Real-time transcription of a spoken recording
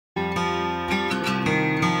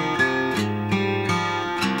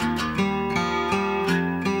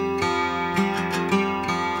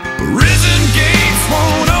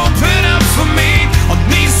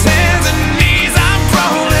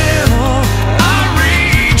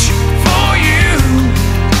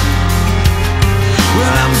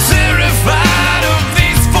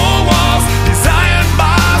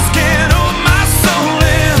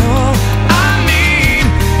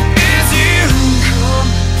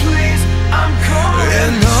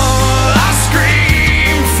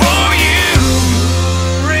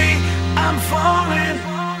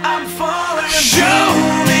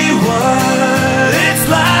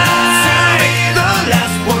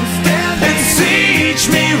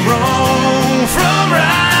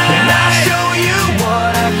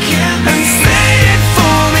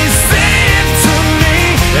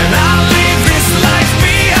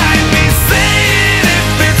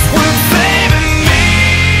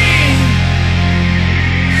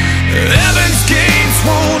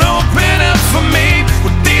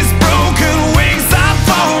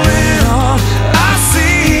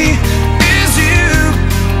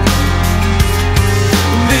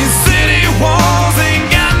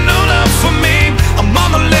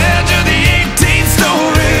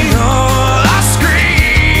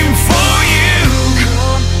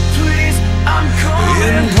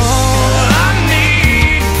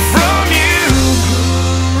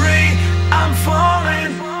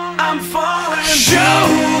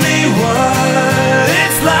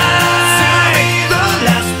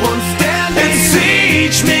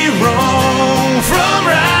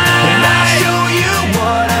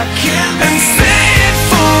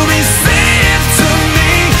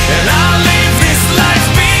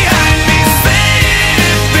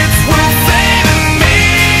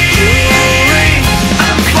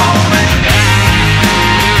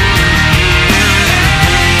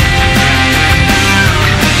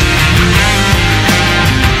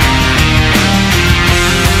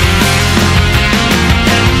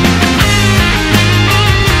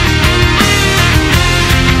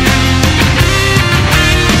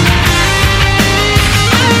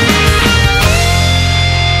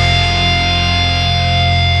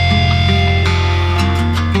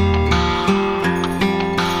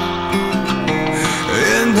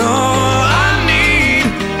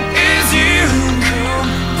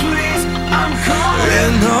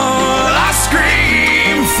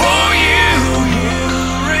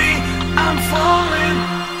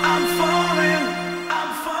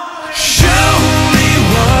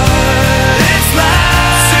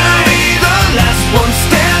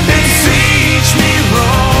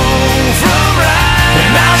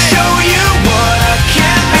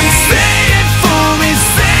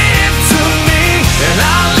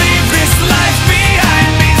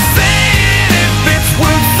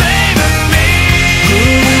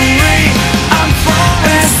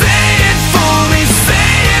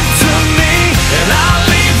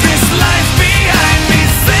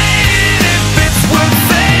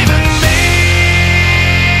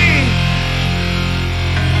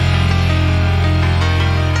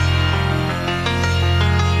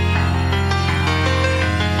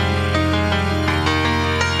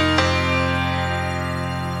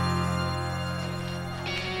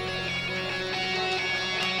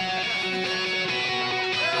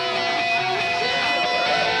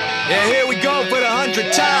Yeah, here we go for the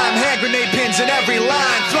 100th time. Hand grenade pins in every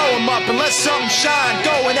line. Throw them up and let something shine.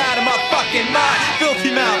 Going out of my fucking mind. Filthy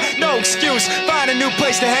mouth, no excuse. Find a new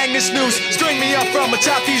place to hang this noose. String me up from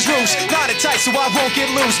atop these roofs. Knot it tight so I won't get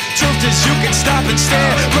loose. Truth is you can stop and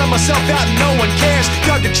stare. Run myself out and no one cares.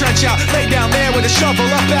 Dug the trench out, lay down there with a shovel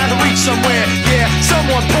up out of reach somewhere. Yeah,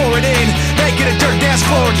 someone pour it in. Make it a dirt dance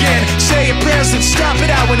floor again. Say your prayers and stop it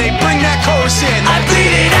out when they bring that chorus in. I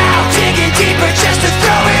bleed it out, digging deeper just to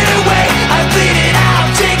throw it away. I bleed it out,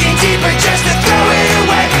 digging deeper just to throw it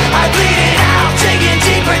away. I bleed it out, digging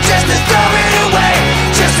deeper just to throw it away.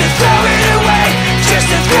 Just to throw it away, just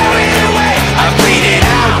to throw it away. I bleed it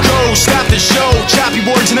out. Go, stop the show. Choppy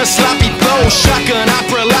words in a sloppy flow. Shotgun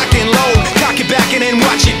opera, lock and load. Cock it back and then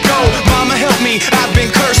watch it go. Mama help me, I've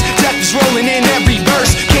been cursed. Death is rolling in every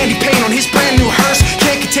verse. Candy paint on his brand new hearse.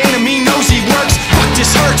 Can't contain him, he knows he works. Fuck,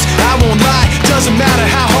 this hurts, I won't lie. Doesn't matter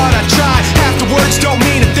how hard I try. Half the words don't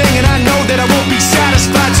mean a thing, and I know that I won't be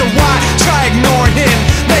satisfied. So why try ignoring him?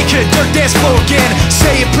 Make it a dirt dance floor again.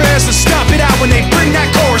 Say your prayers and stop it out when they bring that